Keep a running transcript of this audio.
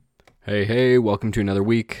Hey, welcome to another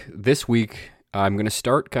week. This week, I'm going to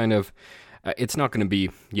start it's not going to be,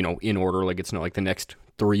 in order, like it's not like the next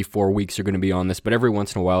 3-4 weeks are going to be on this, but every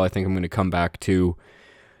once in a while, I think I'm going to come back to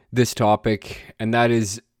this topic, and that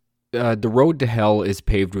is the road to hell is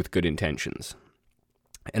paved with good intentions.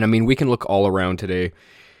 And I mean, we can look all around today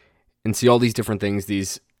and see all these different things,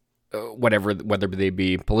 whether they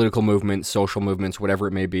be political movements, social movements, whatever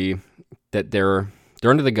it may be, that they're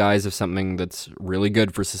under the guise of something that's really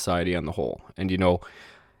good for society on the whole. And,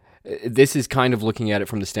 this is kind of looking at it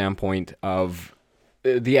from the standpoint of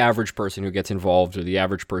the average person who gets involved or the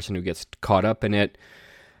average person who gets caught up in it.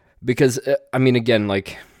 Because, again,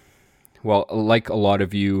 like a lot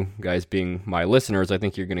of you guys being my listeners, I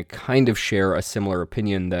think you're going to kind of share a similar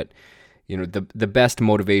opinion that, the best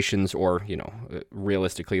motivations, or,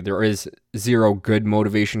 realistically, there is zero good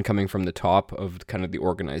motivation coming from the top of kind of the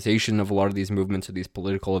organization of a lot of these movements or these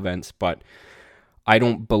political events. But I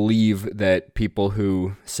don't believe that people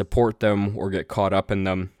who support them or get caught up in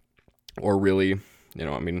them, or really,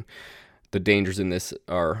 the dangers in this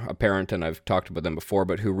are apparent, and I've talked about them before,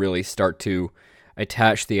 but who really start to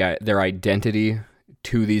attach their identity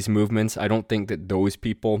to these movements. I don't think that those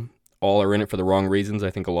people all are in it for the wrong reasons. I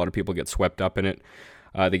think a lot of people get swept up in it.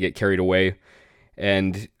 They get carried away.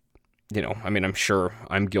 And, I'm sure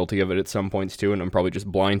I'm guilty of it at some points too, and I'm probably just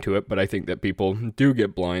blind to it, but I think that people do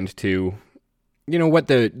get blind to, what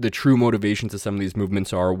the true motivations of some of these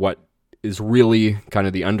movements are, what is really kind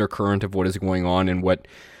of the undercurrent of what is going on, and what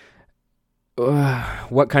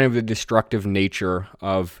kind of the destructive nature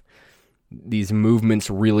of these movements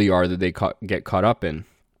really are that they get caught up in.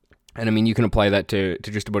 And you can apply that to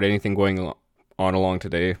just about anything going on along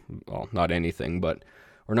today. Well, not anything,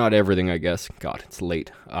 or not everything, I guess. God, it's late.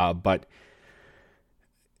 But,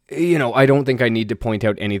 I don't think I need to point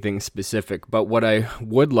out anything specific. But what I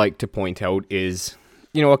would like to point out is,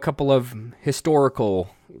 a couple of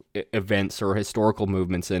historical events or historical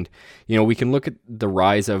movements. And, we can look at the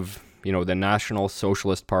rise of, the National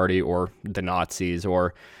Socialist Party, or the Nazis,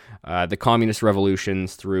 or the communist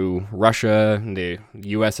revolutions through Russia, the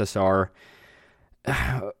USSR.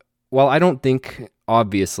 Well, I don't think,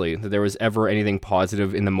 obviously, that there was ever anything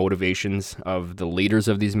positive in the motivations of the leaders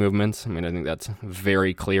of these movements. I think that's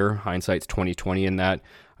very clear. Hindsight's 20/20 in that.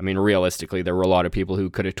 Realistically, there were a lot of people who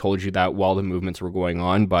could have told you that while the movements were going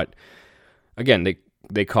on, but again,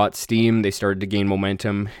 they caught steam, they started to gain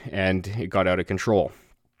momentum, and it got out of control.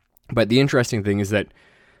 But the interesting thing is that,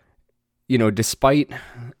 despite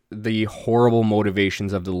the horrible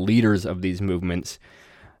motivations of the leaders of these movements,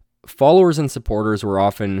 followers and supporters were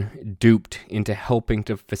often duped into helping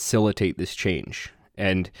to facilitate this change.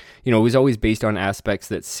 And, it was always based on aspects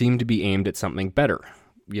that seemed to be aimed at something better,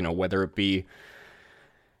 whether it be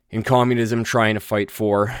in communism trying to fight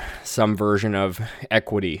for some version of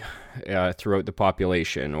equity throughout the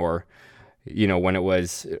population, or, when it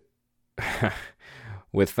was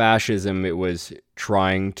with fascism, it was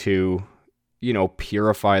trying to,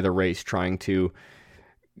 purify the race, trying to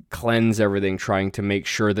cleanse everything, trying to make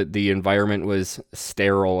sure that the environment was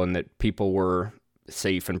sterile and that people were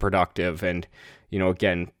safe and productive. And,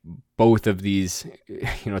 again, both of these,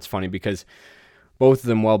 it's funny because both of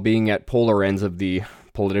them, while being at polar ends of the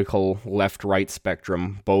political left-right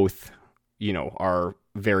spectrum, both, are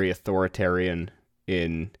very authoritarian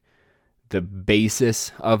in the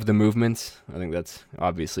basis of the movements. I think that's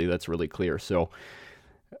really clear. So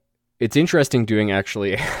it's interesting doing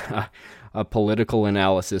actually a political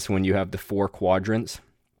analysis when you have the four quadrants.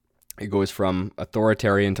 It goes from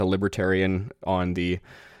authoritarian to libertarian on the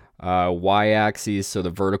y-axis, so the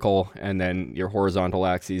vertical, and then your horizontal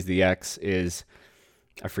axis, the x, is,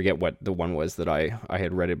 I forget what the one was that I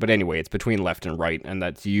had read it, but anyway, it's between left and right, and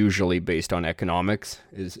that's usually based on economics,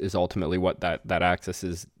 is ultimately what that axis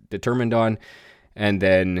is determined on. And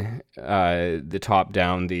then the top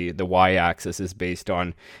down, the y-axis, is based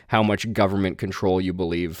on how much government control you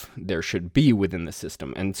believe there should be within the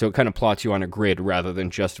system. And so it kind of plots you on a grid rather than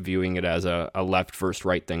just viewing it as a left versus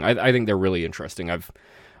right thing. I think they're really interesting. I've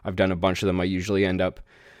done a bunch of them. I usually end up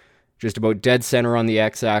just about dead center on the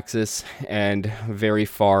x-axis and very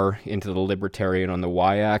far into the libertarian on the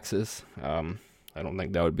y-axis. I don't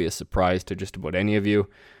think that would be a surprise to just about any of you.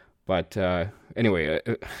 But anyway,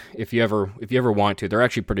 if you ever want to, they're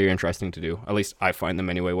actually pretty interesting to do. At least I find them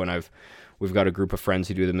anyway when we've got a group of friends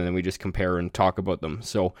who do them, and then we just compare and talk about them.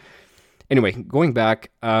 So anyway, going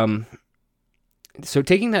back, so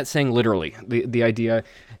taking that saying literally, the idea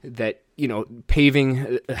that,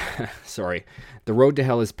 paving, the road to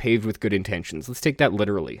hell is paved with good intentions. Let's take that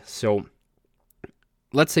literally. So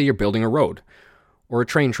let's say you're building a road, or a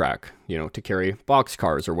train track, to carry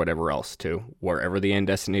boxcars or whatever else to wherever the end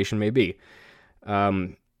destination may be.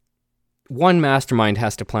 One mastermind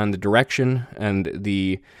has to plan the direction and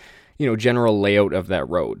the, general layout of that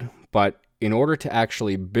road. But in order to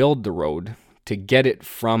actually build the road, to get it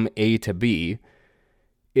from A to B,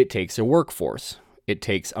 it takes a workforce. It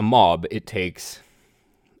takes a mob. It takes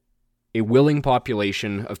a willing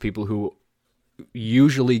population of people who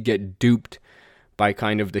usually get duped by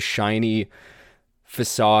kind of the shiny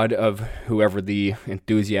facade of whoever the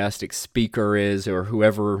enthusiastic speaker is or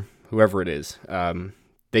whoever it is.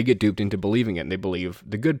 They get duped into believing it, and they believe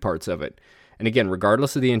the good parts of it. And again,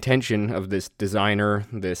 regardless of the intention of this designer,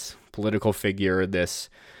 this political figure, this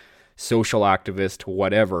social activist,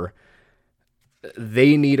 whatever,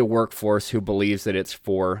 they need a workforce who believes that it's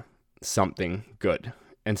for something good.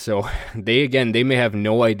 And so they may have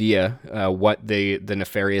no idea what the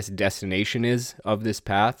nefarious destination is of this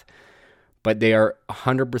path, but they are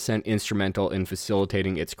 100% instrumental in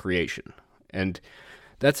facilitating its creation. And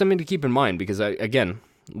that's something to keep in mind because,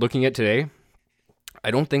 looking at today,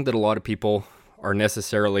 I don't think that a lot of people are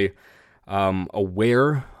necessarily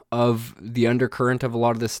aware of the undercurrent of a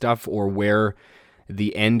lot of this stuff or where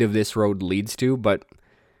the end of this road leads to, but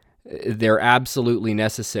they're absolutely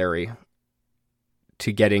necessary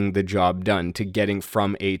to getting the job done, to getting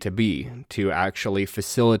from A to B, to actually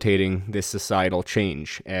facilitating this societal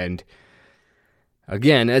change. And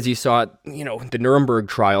again, as you saw at, the Nuremberg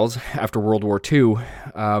trials after World War II,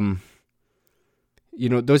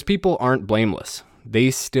 those people aren't blameless.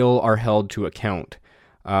 They still are held to account.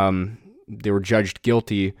 They were judged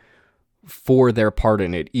guilty for their part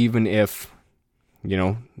in it, even if,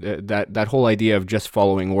 that whole idea of just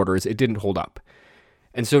following orders, it didn't hold up.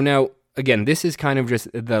 And so now, again, this is kind of just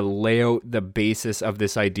the layout, the basis of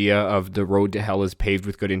this idea of the road to hell is paved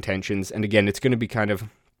with good intentions. And again, it's going to be kind of,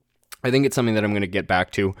 I think it's something that I'm going to get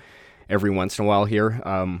back to every once in a while here.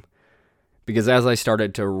 Because as I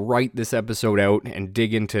started to write this episode out and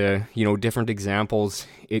dig into, different examples,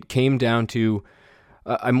 it came down to,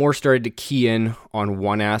 I more started to key in on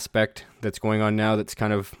one aspect that's going on now that's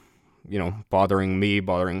kind of, bothering me,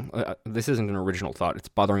 this isn't an original thought, it's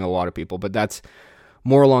bothering a lot of people, but that's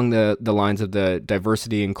more along the lines of the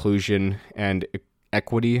diversity, inclusion, and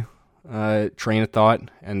equity train of thought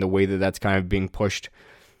and the way that that's kind of being pushed.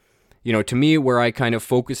 To me, where I kind of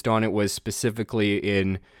focused on it was specifically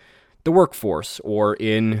in the workforce or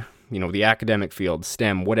in, the academic field,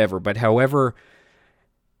 STEM, whatever. But however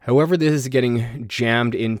this is getting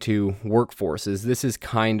jammed into workforces, this is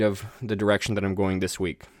kind of the direction that I'm going this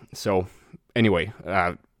week. So anyway,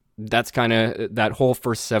 that's kind of that whole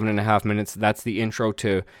first 7.5 minutes. That's the intro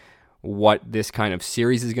to what this kind of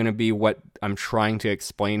series is going to be, what I'm trying to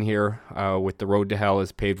explain here with the road to hell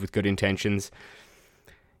is paved with good intentions.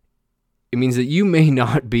 It means that you may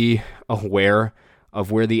not be aware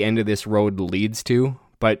of where the end of this road leads to,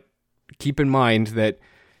 but keep in mind that,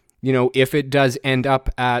 if it does end up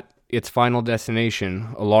at its final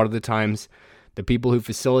destination, a lot of the times the people who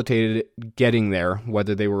facilitated it getting there,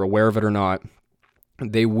 whether they were aware of it or not,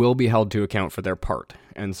 they will be held to account for their part.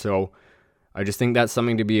 And so I just think that's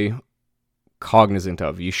something to be cognizant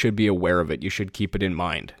of. You should be aware of it. You should keep it in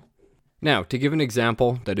mind. Now, to give an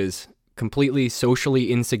example that is completely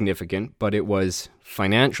socially insignificant, but it was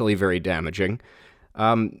financially very damaging,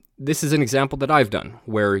 this is an example that I've done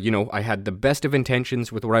where, I had the best of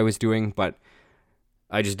intentions with what I was doing, but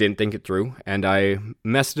I just didn't think it through, and I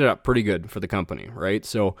messed it up pretty good for the company, right?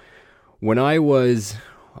 So when I was,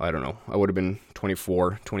 I would have been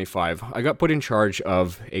 24, 25, I got put in charge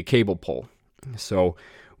of a cable pull. So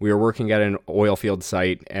we were working at an oil field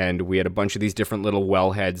site, and we had a bunch of these different little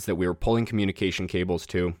wellheads that we were pulling communication cables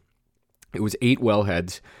to. It was 8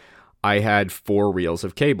 wellheads. I had 4 reels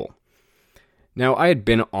of cable. Now, I had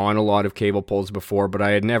been on a lot of cable pulls before, but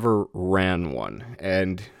I had never ran one,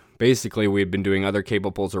 and basically, we had been doing other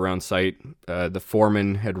cable pulls around site. The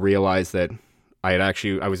foreman had realized that I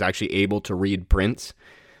was actually able to read prints,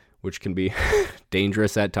 which can be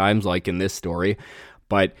dangerous at times, like in this story.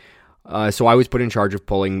 But so I was put in charge of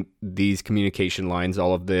pulling these communication lines,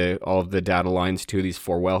 all of the data lines to these 8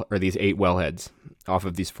 wellheads off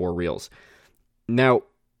of these 4 reels. Now,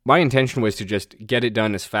 my intention was to just get it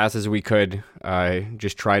done as fast as we could.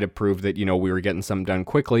 Just try to prove that we were getting something done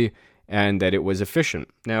quickly, and that it was efficient.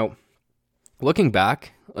 Now, looking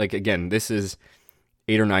back, again, this is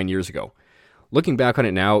 8 or 9 years ago. Looking back on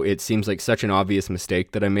it now, it seems like such an obvious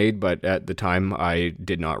mistake that I made, but at the time, I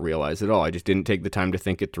did not realize it all. I just didn't take the time to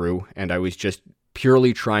think it through, and I was just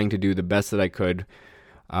purely trying to do the best that I could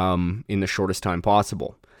in the shortest time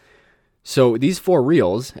possible. So these 4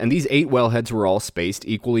 reels and these 8 wellheads were all spaced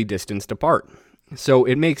equally distanced apart. So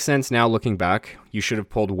it makes sense now looking back. You should have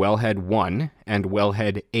pulled wellhead 1 and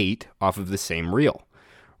wellhead 8 off of the same reel,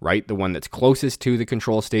 right? The one that's closest to the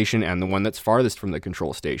control station and the one that's farthest from the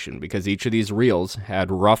control station, because each of these reels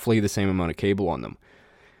had roughly the same amount of cable on them.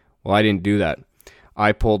 Well, I didn't do that.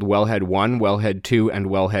 I pulled wellhead 1, wellhead 2, and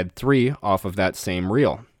wellhead 3 off of that same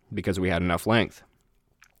reel because we had enough length.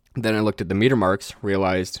 Then I looked at the meter marks,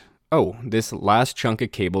 realized, oh, this last chunk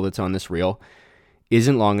of cable that's on this reel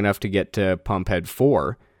isn't long enough to get to pump head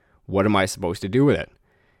 4. What am I supposed to do with it?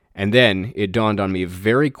 And then it dawned on me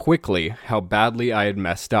very quickly how badly I had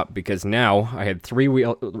messed up, because now I had three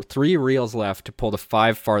reels left to pull the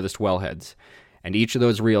 5 farthest wellheads. And each of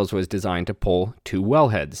those reels was designed to pull 2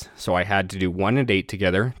 wellheads. So I had to do 1 and 8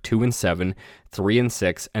 together, 2 and 7, 3 and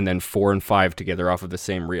 6, and then 4 and 5 together off of the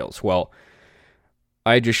same reels. Well,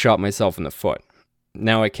 I just shot myself in the foot.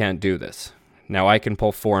 Now I can't do this. Now I can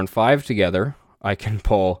pull 4 and 5 together. I can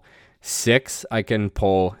pull 6, I can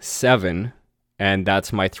pull 7, and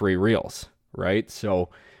that's my 3 reels, right? So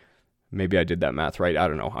maybe I did that math right. I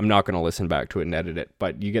don't know. I'm not going to listen back to it and edit it,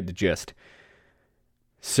 but you get the gist.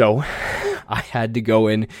 So I had to go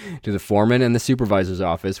in to the foreman and the supervisor's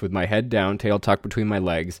office with my head down, tail tucked between my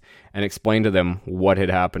legs, and explain to them what had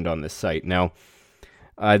happened on this site. Now,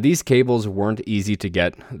 these cables weren't easy to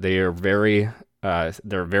get. They're very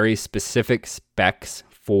specific specs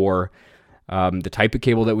for the type of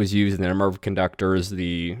cable that was used, the number of conductors,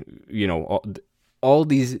 all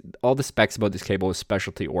the specs about this cable is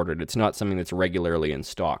specialty ordered. It's not something that's regularly in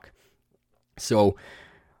stock. So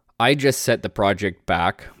I just set the project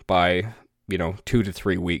back by 2 to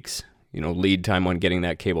 3 weeks, lead time on getting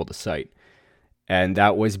that cable to site. And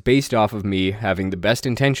that was based off of me having the best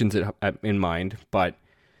intentions in mind, but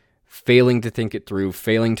failing to think it through,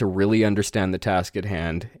 failing to really understand the task at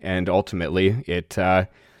hand, and ultimately it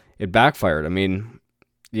backfired. I mean,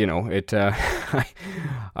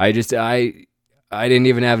 I didn't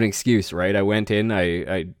even have an excuse, right? I went in,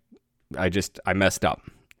 I messed up,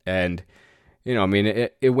 and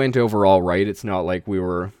it went overall right. It's not like we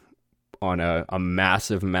were on a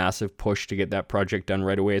massive push to get that project done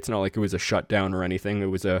right away. It's not like it was a shutdown or anything. It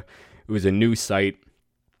was a new site.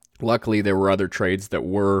 Luckily, there were other trades that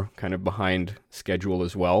were kind of behind schedule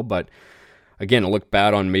as well, but again, it looked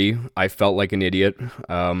bad on me. I felt like an idiot.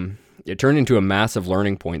 It turned into a massive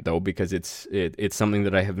learning point, though, because it's something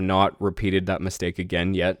that I have not repeated that mistake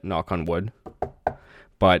again yet, knock on wood.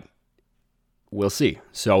 But we'll see.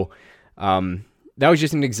 So that was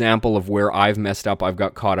just an example of where I've messed up. I've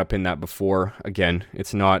got caught up in that before. Again,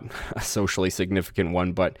 it's not a socially significant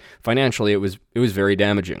one, but financially it was very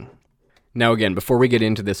damaging. Now, again, before we get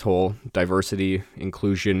into this whole diversity,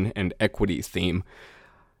 inclusion, and equity theme,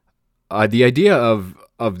 the idea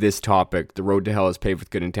of this topic, the road to hell is paved with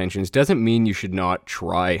good intentions, doesn't mean you should not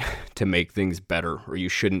try to make things better, or you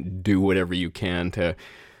shouldn't do whatever you can to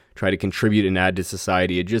try to contribute and add to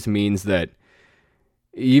society. It just means that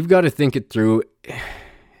you've got to think it through,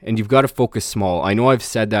 and you've got to focus small. I know I've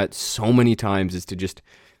said that so many times, is to just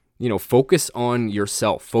focus on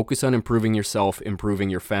yourself, focus on improving yourself,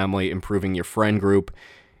 improving your family, improving your friend group.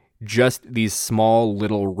 Just these small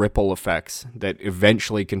little ripple effects that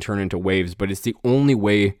eventually can turn into waves, but it's the only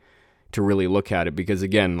way to really look at it, because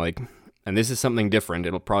again, and this is something different.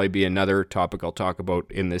 It'll probably be another topic I'll talk about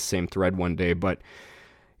in this same thread one day, but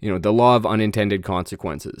the law of unintended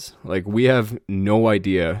consequences. We have no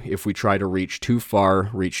idea if we try to reach too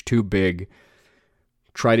far, reach too big,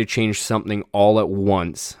 try to change something all at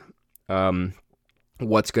once,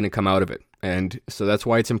 what's going to come out of it. And so that's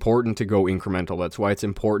why it's important to go incremental. That's why it's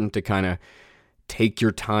important to kind of take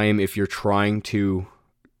your time if you're trying to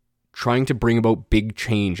bring about big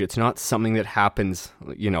change. It's not something that happens,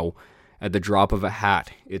 at the drop of a hat.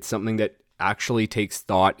 It's something that actually takes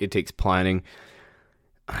thought. It takes planning.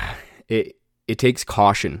 It takes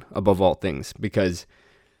caution above all things, because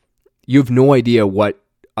you have no idea what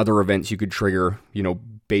other events you could trigger,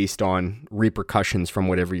 based on repercussions from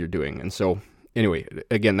whatever you're doing. And so anyway,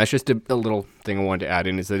 again, that's just a little thing I wanted to add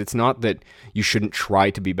in, is that it's not that you shouldn't try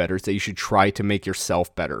to be better. It's that you should try to make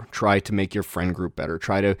yourself better, try to make your friend group better,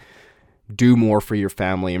 try to do more for your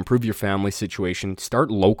family, improve your family situation, start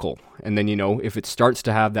local. And then, if it starts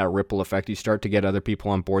to have that ripple effect, you start to get other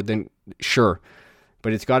people on board, then sure.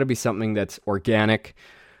 But it's got to be something that's organic,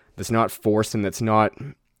 that's not forced, and that's not,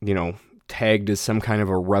 tagged as some kind of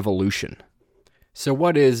a revolution. So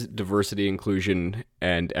what is diversity, inclusion,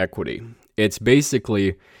 and equity? It's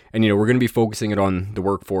basically, and we're going to be focusing it on the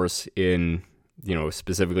workforce in,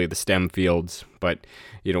 specifically the STEM fields, but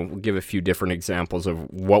we'll give a few different examples of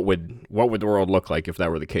what would the world look like if that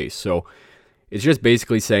were the case. So it's just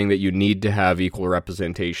basically saying that you need to have equal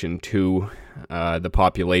representation to the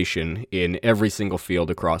population in every single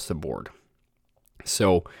field across the board.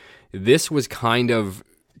 So this was kind of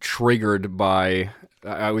triggered by,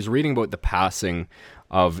 I was reading about the passing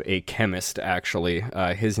of a chemist, actually.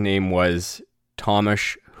 His name was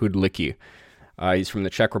Tomáš Hudlický. He's from the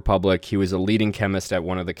Czech Republic. He was a leading chemist at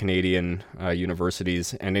one of the Canadian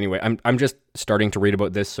universities. And anyway, I'm just starting to read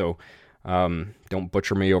about this, so don't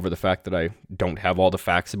butcher me over the fact that I don't have all the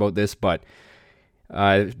facts about this. But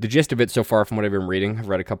the gist of it so far from what I've been reading, I've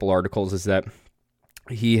read a couple articles, is that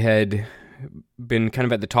he had been kind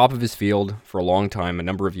of at the top of his field for a long time, a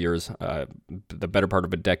number of years, the better part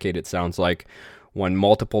of a decade, it sounds like, won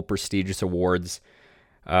multiple prestigious awards.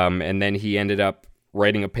 And then he ended up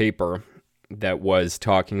writing a paper that was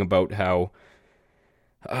talking about how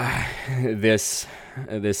this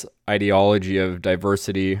ideology of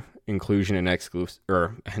diversity, inclusion,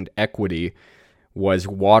 and equity was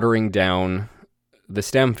watering down the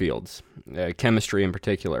STEM fields, chemistry in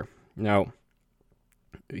particular. Now,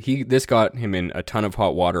 this got him in a ton of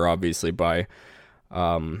hot water, obviously, by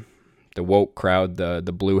the woke crowd,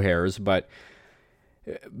 the blue hairs. But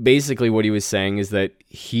basically what he was saying is that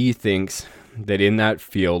he thinks that in that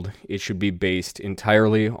field, it should be based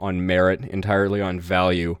entirely on merit, entirely on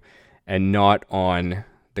value, and not on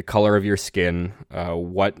the color of your skin,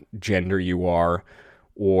 what gender you are,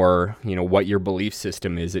 or what your belief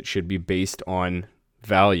system is. It should be based on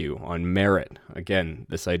value, on merit. Again,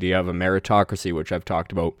 this idea of a meritocracy, which I've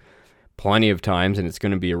talked about plenty of times, and it's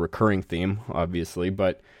going to be a recurring theme, obviously.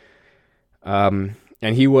 But and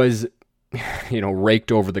he was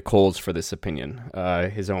raked over the coals for this opinion.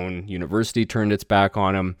 His own university turned its back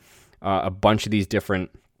on him. A bunch of these different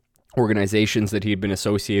organizations that he'd been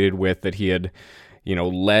associated with, that he had,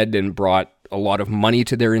 led and brought a lot of money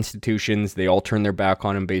to their institutions, they all turned their back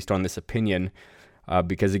on him based on this opinion,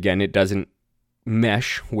 because again, it doesn't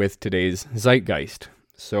mesh with today's zeitgeist.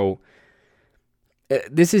 So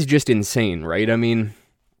this is just insane, right? I mean,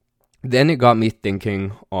 then it got me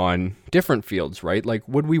thinking on different fields, right? Like,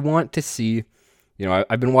 would we want to see,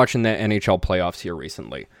 I've been watching the NHL playoffs here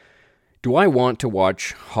recently. Do I want to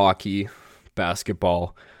watch hockey,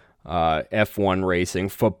 basketball, F1 racing,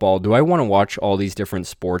 football? Do I want to watch all these different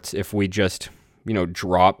sports if we just,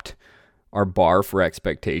 dropped our bar for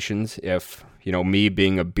expectations? If, me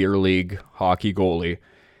being a beer league hockey goalie,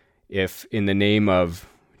 if in the name of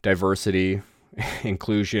diversity,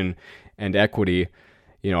 inclusion, and equity,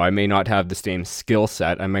 I may not have the same skill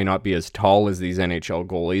set. I may not be as tall as these NHL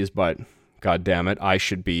goalies, but God damn it, I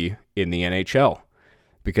should be in the NHL,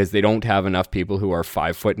 because they don't have enough people who are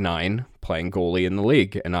 5'9" playing goalie in the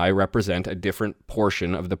league, and I represent a different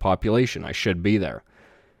portion of the population. I should be there.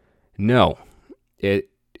 No,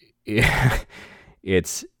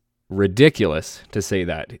 it's ridiculous to say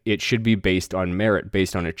that. It should be based on merit,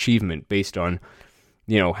 based on achievement, based on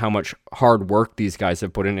how much hard work these guys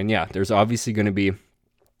have put in. And yeah, there's obviously going to be,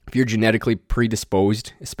 if you're genetically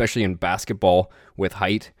predisposed, especially in basketball with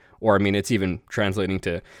height, or it's even translating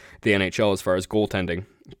to the NHL as far as goaltending.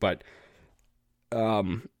 But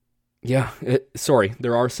there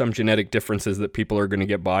are some genetic differences that people are going to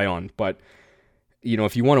get by on. But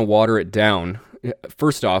if you want to water it down,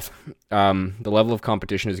 first off, the level of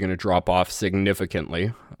competition is going to drop off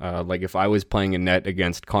significantly. Like if I was playing a net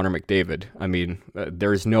against Connor McDavid,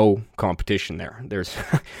 there's no competition there.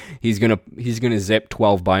 He's gonna zip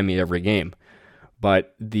 12 by me every game.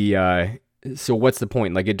 But so what's the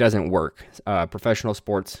point? Like, it doesn't work. Professional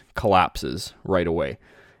sports collapses right away.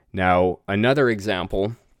 Now, another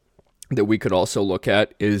example that we could also look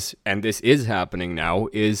at is, and this is happening now,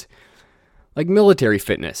 is like military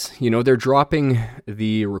fitness. They're dropping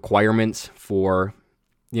the requirements for,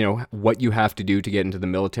 what you have to do to get into the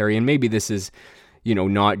military. And maybe this is,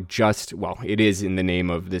 not just, well, it is in the name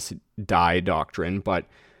of this DIE doctrine, but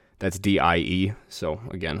that's DIE. So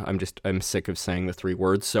again, I'm sick of saying the three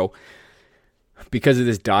words. So because of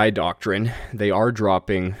this DIE doctrine, they are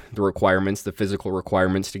dropping the requirements, the physical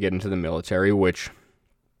requirements to get into the military, which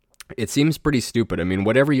it seems pretty stupid.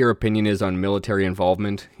 Whatever your opinion is on military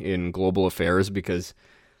involvement in global affairs, because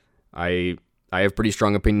I have pretty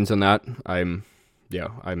strong opinions on that. I'm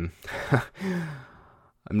I'm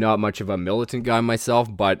not much of a militant guy myself,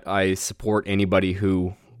 but I support anybody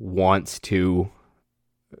who wants to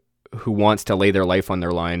lay their life on the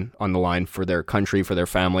line for their country, for their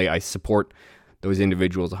family. I support those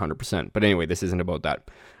individuals 100%. But anyway, this isn't about that.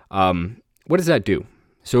 What does that do?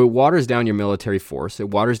 So it waters down your military force.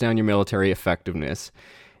 It waters down your military effectiveness.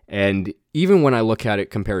 And even when I look at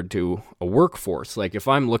it compared to a workforce, like if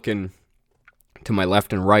I'm looking to my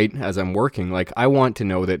left and right as I'm working, like I want to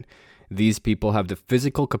know that these people have the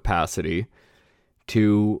physical capacity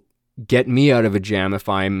to get me out of a jam if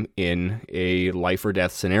I'm in a life or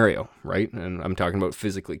death scenario, right? And I'm talking about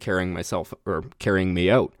physically carrying myself or carrying me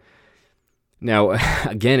out. Now,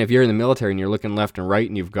 again, if you're in the military and you're looking left and right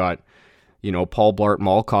and you've got, Paul Blart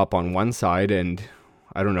Mall Cop on one side and,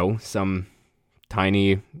 I don't know, some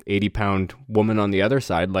tiny 80-pound woman on the other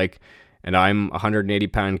side, and I'm a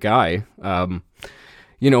 180-pound guy, I'm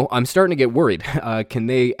starting to get worried. Can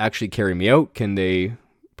they actually carry me out? Can they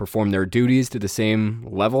perform their duties to the same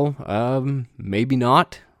level? Maybe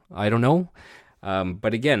not. I don't know.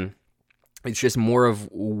 But again, it's just more of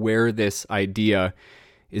where this idea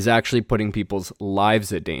is actually putting people's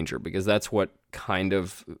lives at danger, because that's what kind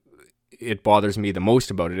of it bothers me the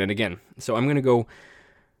most about it. And again, so I'm going to go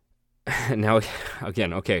now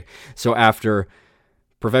again. Okay. So after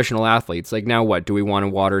professional athletes, now what? Do we want to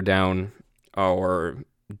water down our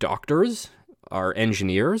doctors, our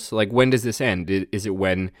engineers? When does this end? Is it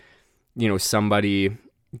when, somebody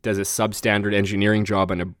does a substandard engineering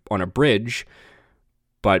job on a bridge,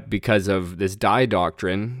 but because of this die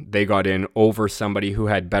doctrine, they got in over somebody who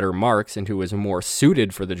had better marks and who was more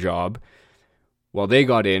suited for the job? Well, they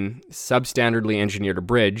got in, substandardly engineered a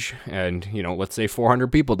bridge, and, let's say 400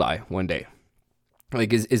 people die one day.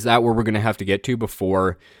 Is that where we're going to have to get to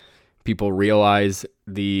before people realize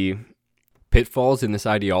the pitfalls in this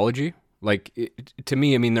ideology? To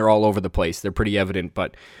me, they're all over the place. They're pretty evident,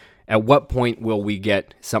 but at what point will we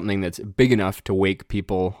get something that's big enough to wake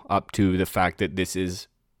people up to the fact that this is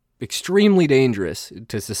extremely dangerous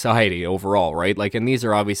to society overall, right? And these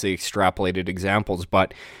are obviously extrapolated examples,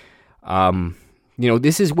 but,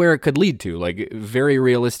 this is where it could lead to, very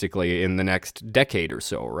realistically in the next decade or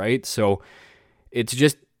so, right? So it's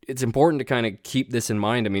important to kind of keep this in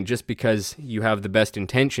mind. Just because you have the best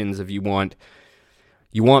intentions of you want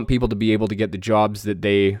people to be able to get the jobs that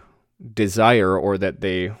they desire or that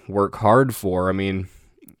they work hard for,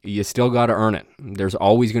 you still got to earn it. There's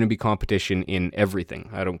always going to be competition in everything.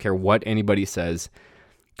 I don't care what anybody says.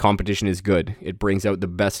 Competition is good. It brings out the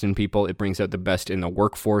best in people. It brings out the best in the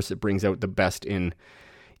workforce. It brings out the best in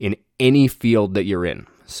any field that you're in.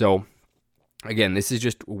 So again, this is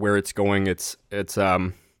just where it's going. It's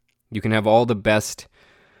you can have all the best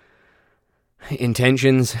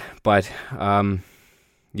intentions, but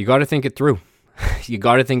you got to think it through. You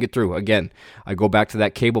got to think it through. Again, I go back to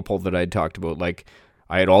that cable pull that I had talked about.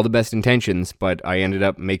 I had all the best intentions, but I ended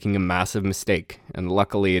up making a massive mistake. And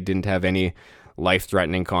luckily, it didn't have any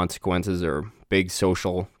life-threatening consequences or big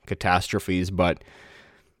social catastrophes, but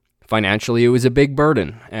financially, it was a big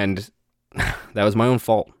burden, and that was my own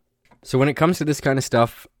fault. So when it comes to this kind of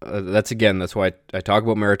stuff, that's why I talk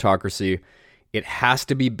about meritocracy. It has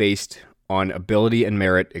to be based on ability and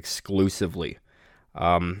merit exclusively.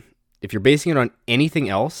 If you're basing it on anything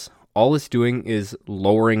else, all it's doing is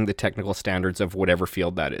lowering the technical standards of whatever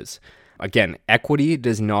field that is. Again, equity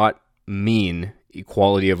does not mean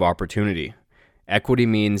equality of opportunity. Equity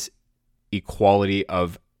means equality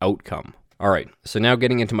of outcome. All right, so now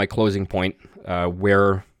getting into my closing point,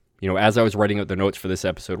 where, as I was writing out the notes for this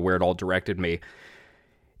episode, where it all directed me,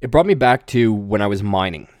 it brought me back to when I was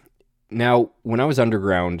mining. Now, when I was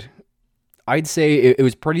underground, I'd say it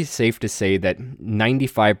was pretty safe to say that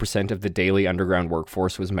 95% of the daily underground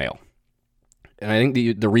workforce was male. And I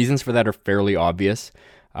think the reasons for that are fairly obvious.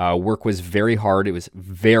 Work was very hard. It was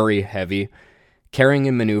very heavy. Carrying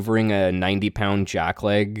and maneuvering a 90-pound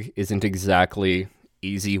jackleg isn't exactly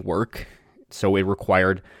easy work. So it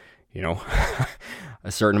required,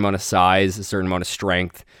 a certain amount of size, a certain amount of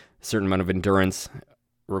strength, a certain amount of endurance. It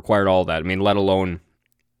required all that. Let alone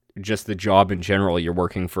just the job in general. You're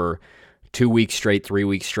working for 2 weeks straight, 3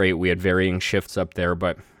 weeks straight. We had varying shifts up there,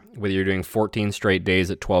 but whether you're doing 14 straight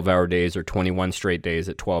days at 12-hour days or 21 straight days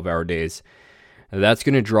at 12-hour days, that's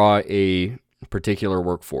going to draw a particular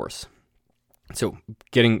workforce. So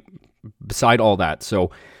getting beside all that, so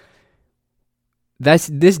this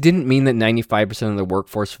didn't mean that 95% of the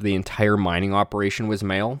workforce for the entire mining operation was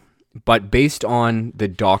male, but based on the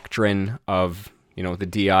doctrine of, the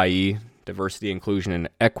DIE, diversity, inclusion, and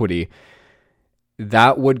equity,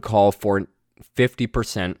 that would call for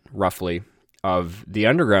 50% roughly of the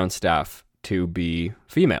underground staff to be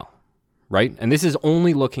female, right? And this is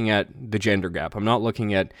only looking at the gender gap. I'm not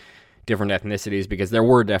looking at different ethnicities, because there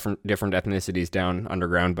were different ethnicities down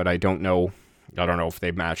underground, but I don't know if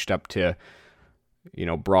they matched up to,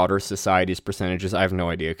 broader society's percentages. I have no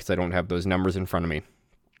idea, because I don't have those numbers in front of me.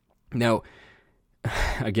 Now,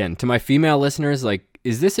 again, to my female listeners,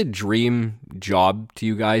 is this a dream job to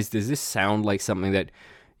you guys? Does this sound like something that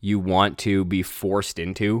you want to be forced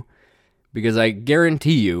into? Because I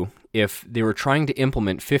guarantee you, if they were trying to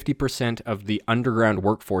implement 50% of the underground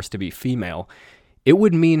workforce to be female, it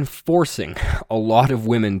would mean forcing a lot of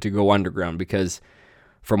women to go underground, because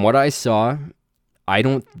from what I saw, I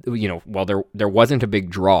don't, there wasn't a big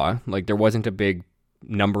draw. Like, there wasn't a big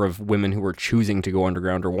number of women who were choosing to go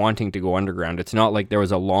underground or wanting to go underground. It's not like there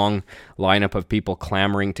was a long lineup of people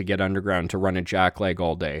clamoring to get underground to run a jackleg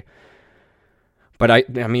all day. But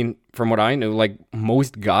I mean, from what I knew, like,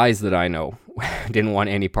 most guys that I know didn't want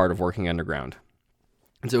any part of working underground.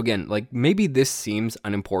 And so again, like, maybe this seems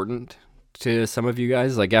unimportant to some of you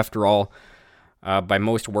guys. Like, after all, by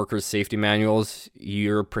most workers' safety manuals,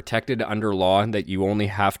 you're protected under law that you only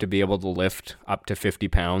have to be able to lift up to 50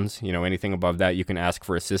 pounds. Anything above that, you can ask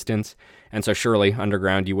for assistance. And so surely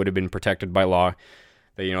underground, you would have been protected by law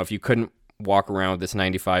that, if you couldn't walk around with this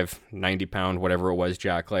 95, 90 pound, whatever it was,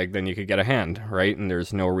 jackleg, then you could get a hand, right? And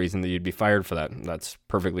there's no reason that you'd be fired for that. That's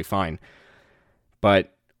perfectly fine.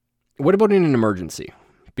 But what about in an emergency?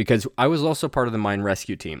 Because I was also part of the mine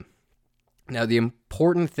rescue team. Now, the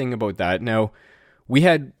important thing about that, we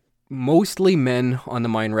had mostly men on the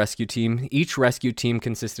mine rescue team. Each rescue team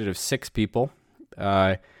consisted of 6 people.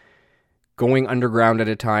 Going underground at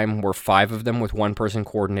a time were 5 of them, with 1 person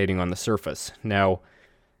coordinating on the surface. Now,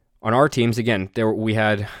 on our teams, again, we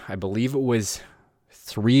had, I believe it was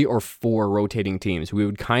 3 or 4 rotating teams. We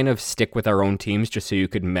would kind of stick with our own teams just so you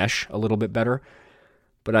could mesh a little bit better.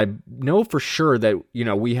 But I know for sure that,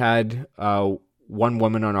 we had 1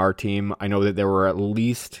 woman on our team. I know that there were at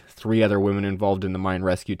least 3 other women involved in the mine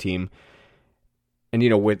rescue team. And,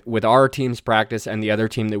 with our team's practice and the other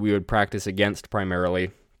team that we would practice against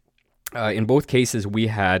primarily, in both cases, we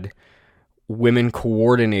had women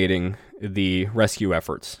coordinating the rescue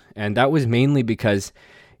efforts. And that was mainly because,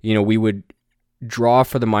 we would draw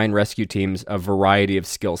for the mine rescue teams a variety of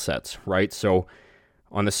skill sets, right? So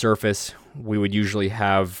on the surface, we would usually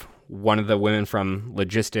have one of the women from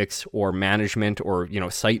logistics or management or,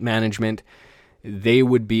 site management. They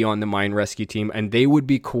would be on the mine rescue team, and they would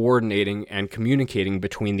be coordinating and communicating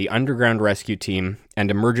between the underground rescue team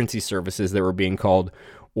and emergency services that were being called,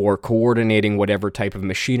 or coordinating whatever type of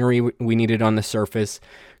machinery we needed on the surface,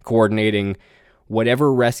 coordinating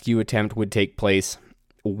whatever rescue attempt would take place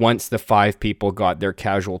once the 5 people got their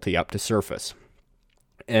casualty up to surface.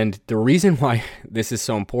 And the reason why this is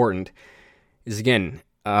so important is, again,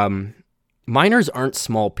 miners aren't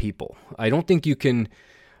small people. I don't think you can,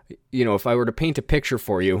 if I were to paint a picture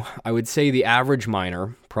for you, I would say the average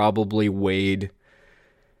miner probably weighed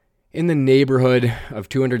in the neighborhood of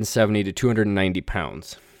 270 to 290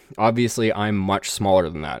 pounds. Obviously, I'm much smaller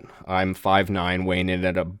than that. I'm 5'9", weighing in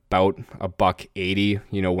at about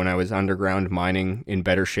 $180. When I was underground mining in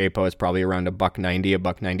better shape, I was probably around $190,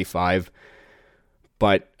 $195.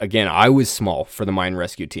 But again, I was small for the mine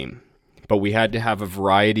rescue team. But we had to have a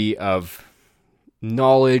variety of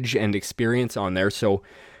knowledge and experience on there. So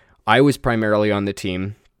I was primarily on the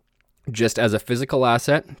team just as a physical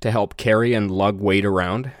asset to help carry and lug weight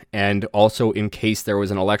around, and also in case there was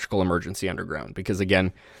an electrical emergency underground. Because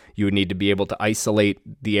again, you would need to be able to isolate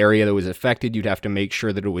the area that was affected. You'd have to make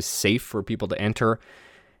sure that it was safe for people to enter.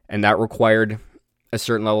 And that required a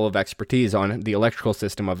certain level of expertise on the electrical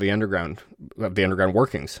system of the underground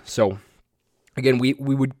workings. So again, we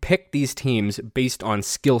would pick these teams based on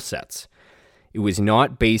skill sets. It was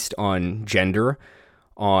not based on gender,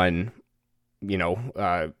 on,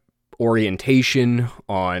 orientation,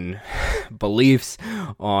 on beliefs,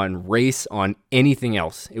 on race, on anything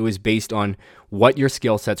else. It was based on what your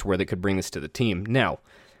skill sets were that could bring this to the team. Now,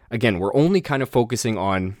 again, we're only kind of focusing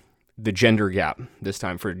on the gender gap this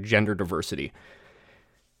time for gender diversity.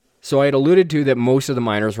 So I had alluded to that most of the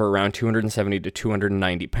miners were around 270 to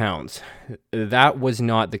 290 pounds. That was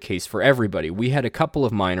not the case for everybody. We had a couple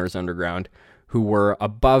of miners underground who were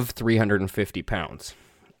above 350 pounds.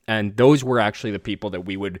 And those were actually the people that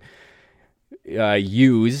we would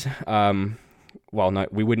use.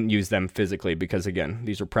 We wouldn't use them physically because, again,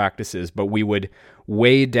 these are practices, but we would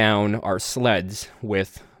weigh down our sleds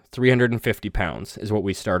with 350 pounds is what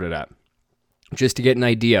we started at, just to get an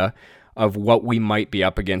idea of what we might be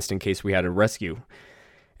up against in case we had a rescue.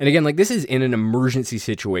 And again, like, this is in an emergency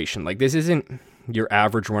situation. Like, this isn't your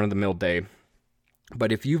average run-of-the-mill day.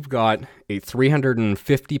 But if you've got a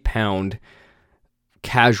 350-pound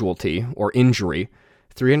casualty or injury,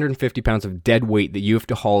 350 pounds of dead weight that you have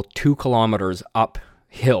to haul 2 kilometers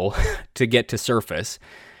uphill to get to surface,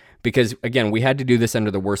 because, again, we had to do this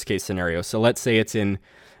under the worst-case scenario. So let's say it's in,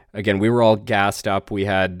 again, we were all gassed up. We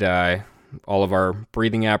had all of our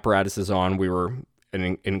breathing apparatuses on. We were in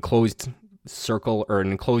an enclosed circle or an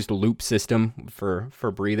enclosed loop system for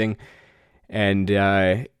breathing. And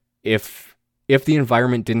if the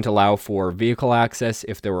environment didn't allow for vehicle access,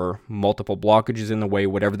 if there were multiple blockages in the way,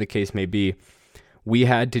 whatever the case may be, we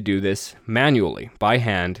had to do this manually, by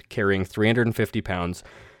hand, carrying 350 pounds,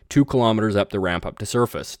 2 kilometers up the ramp up to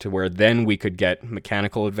surface, to where then we could get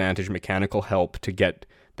mechanical advantage, mechanical help to get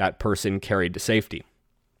that person carried to safety.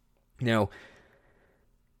 Now,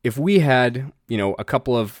 if we had, a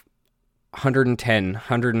couple of 110,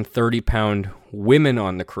 130 pound women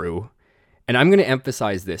on the crew, and I'm going to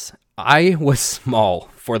emphasize this, I was small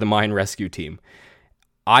for the mine rescue team.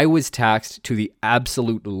 I was taxed to the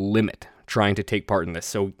absolute limit trying to take part in this.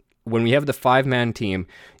 So when we have the 5-man team,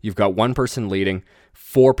 you've got one person leading,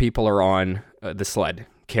 4 people are on the sled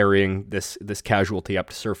carrying this casualty up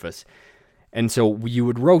to surface. And so you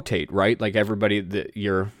would rotate, right? Like everybody,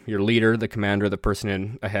 your leader, the commander, the person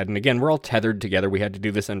in ahead. And again, we're all tethered together. We had to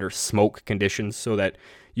do this under smoke conditions so that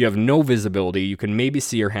you have no visibility. You can maybe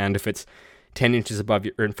see your hand if it's 10 inches above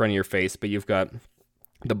or in front of your face, but you've got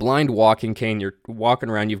the blind walking cane. You're walking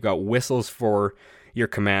around. You've got whistles for your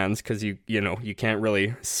commands because you can't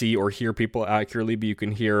really see or hear people accurately, but you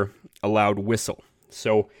can hear a loud whistle.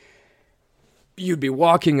 So you'd be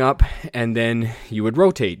walking up and then you would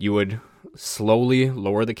rotate. You would slowly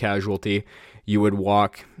lower the casualty. You would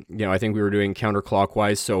walk, I think we were doing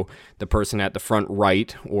counterclockwise, so the person at the front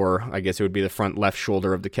right, or I guess it would be the front left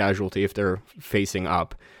shoulder of the casualty if they're facing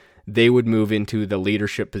up, they would move into the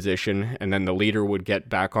leadership position, and then the leader would get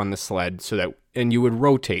back on the sled, and you would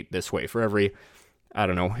rotate this way for every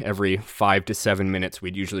 5 to 7 minutes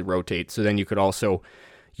we'd usually rotate. So then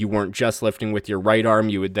you weren't just lifting with your right arm,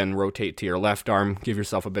 you would then rotate to your left arm, give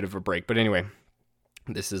yourself a bit of a break. But anyway,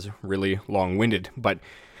 this is really long-winded, but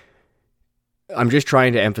I'm just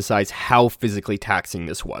trying to emphasize how physically taxing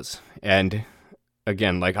this was. And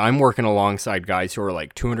again, I'm working alongside guys who are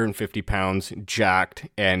 250 pounds, jacked,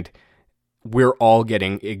 and we're all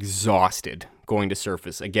getting exhausted going to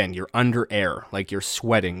surface. Again, you're under air, you're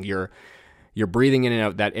sweating, you're breathing in and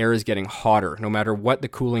out. That air is getting hotter. No matter what the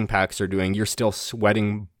cooling packs are doing, you're still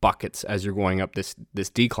sweating buckets as you're going up this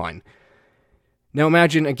decline. Now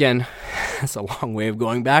imagine, again, that's a long way of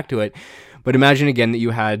going back to it, but imagine again that you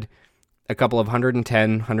had a couple of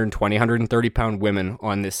 110, 120, 130 pound women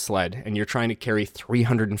on this sled, and you're trying to carry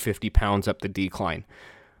 350 pounds up the decline.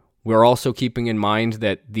 We're also keeping in mind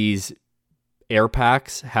that these air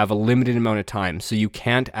packs have a limited amount of time, so you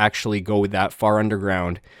can't actually go that far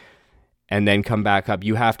underground and then come back up.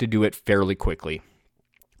 You have to do it fairly quickly.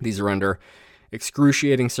 These are under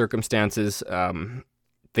excruciating circumstances,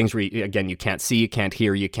 things where, again, you can't see, you can't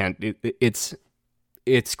hear, it's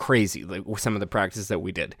crazy, some of the practices that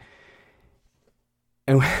we did.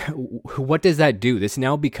 And what does that do? This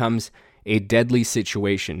now becomes a deadly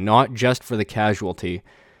situation, not just for the casualty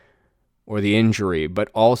or the injury, but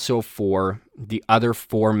also for the other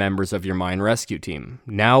 4 members of your mine rescue team.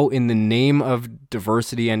 Now, in the name of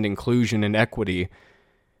diversity and inclusion and equity,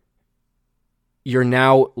 you're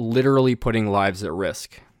now literally putting lives at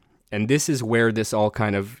risk. And this is where this all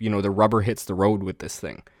kind of, the rubber hits the road with this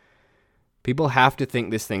thing. People have to think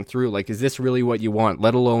this thing through. Is this really what you want?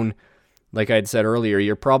 Let alone, like I had said earlier,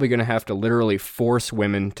 you're probably going to have to literally force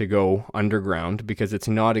women to go underground because it's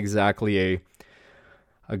not exactly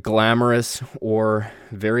a glamorous or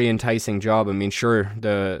very enticing job. I mean, sure,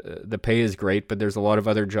 the pay is great, but there's a lot of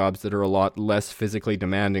other jobs that are a lot less physically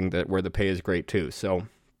demanding where the pay is great too. So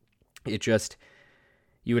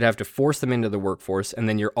you would have to force them into the workforce, and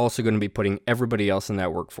then you're also going to be putting everybody else in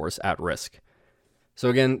that workforce at risk. So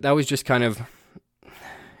again, that was just kind of,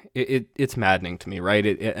 it's maddening to me, right?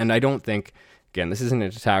 And I don't think, again, this isn't an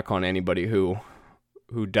attack on anybody who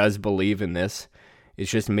does believe in this. It's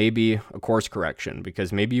just maybe a course correction,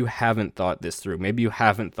 because maybe you haven't thought this through. Maybe you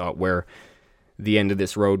haven't thought where the end of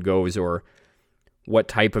this road goes, or what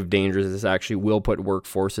type of dangers this actually will put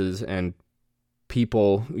workforces and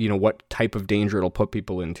people, what type of danger it'll put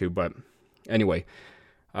people into. But anyway,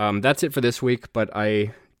 that's it for this week, but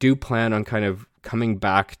I do plan on kind of coming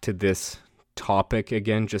back to this topic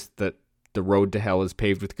again, just that the road to hell is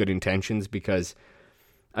paved with good intentions, because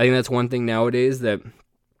I think that's one thing nowadays that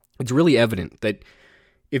it's really evident that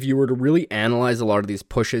if you were to really analyze a lot of these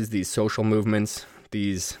pushes, these social movements,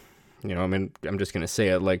 these, I'm just going to say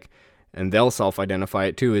it, and they'll self-identify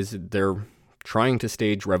it too, is they're trying to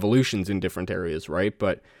stage revolutions in different areas, right?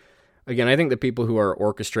 But again, I think the people who are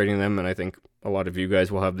orchestrating them, and I think a lot of you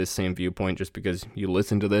guys will have this same viewpoint just because you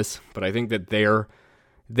listen to this, but I think that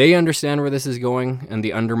they understand where this is going and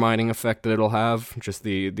the undermining effect that it'll have, just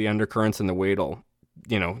the undercurrents and the way it'll,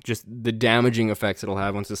 just the damaging effects it'll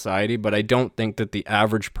have on society. But I don't think that the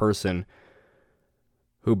average person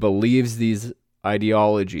who believes these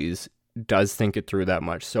ideologies does think it through that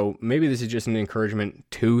much. So maybe this is just an encouragement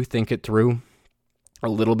to think it through a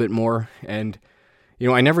little bit more. And,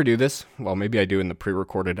 I never do this. Well, maybe I do in the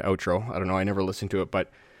pre-recorded outro. I don't know. I never listen to it.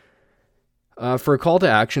 But for a call to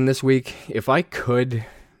action this week, if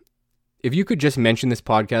you could just mention this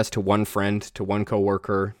podcast to one friend, to one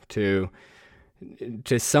coworker, to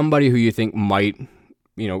somebody who you think might,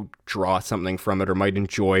 draw something from it or might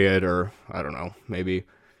enjoy it, or I don't know, maybe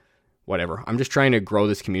whatever. I'm just trying to grow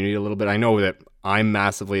this community a little bit. I know that I'm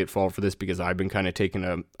massively at fault for this because I've been kind of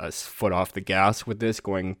taking a foot off the gas with this,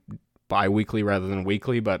 going bi-weekly rather than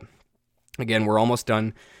weekly. But again, we're almost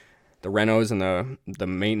done the renos and the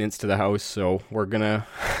maintenance to the house, so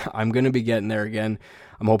I'm gonna be getting there again.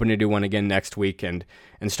 I'm hoping to do one again next week and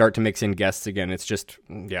start to mix in guests again. It's just,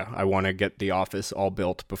 I want to get the office all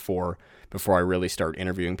built before I really start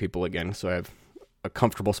interviewing people again, so I have a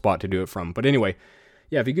comfortable spot to do it from. But anyway,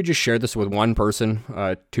 if you could just share this with one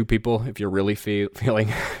person, 2 people, if you're really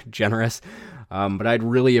feeling generous, but I'd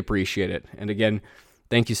really appreciate it. And again,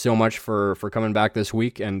 thank you so much for coming back this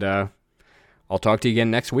week, and I'll talk to you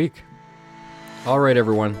again next week. All right,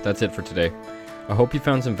 everyone, that's it for today. I hope you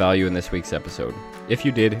found some value in this week's episode. If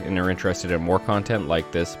you did and are interested in more content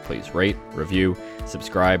like this, please rate, review,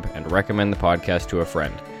 subscribe, and recommend the podcast to a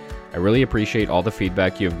friend. I really appreciate all the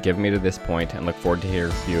feedback you have given me to this point and look forward to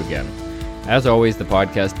hearing from you again. As always, the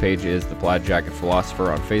podcast page is The Plaid Jacket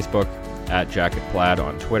Philosopher on Facebook, @JacketPlaid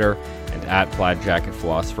on Twitter, and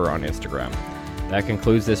 @PlaidJacketPhilosopher on Instagram. That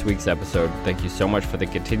concludes this week's episode. Thank you so much for the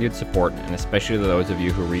continued support, and especially to those of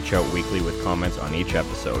you who reach out weekly with comments on each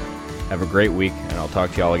episode. Have a great week, and I'll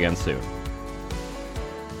talk to you all again soon.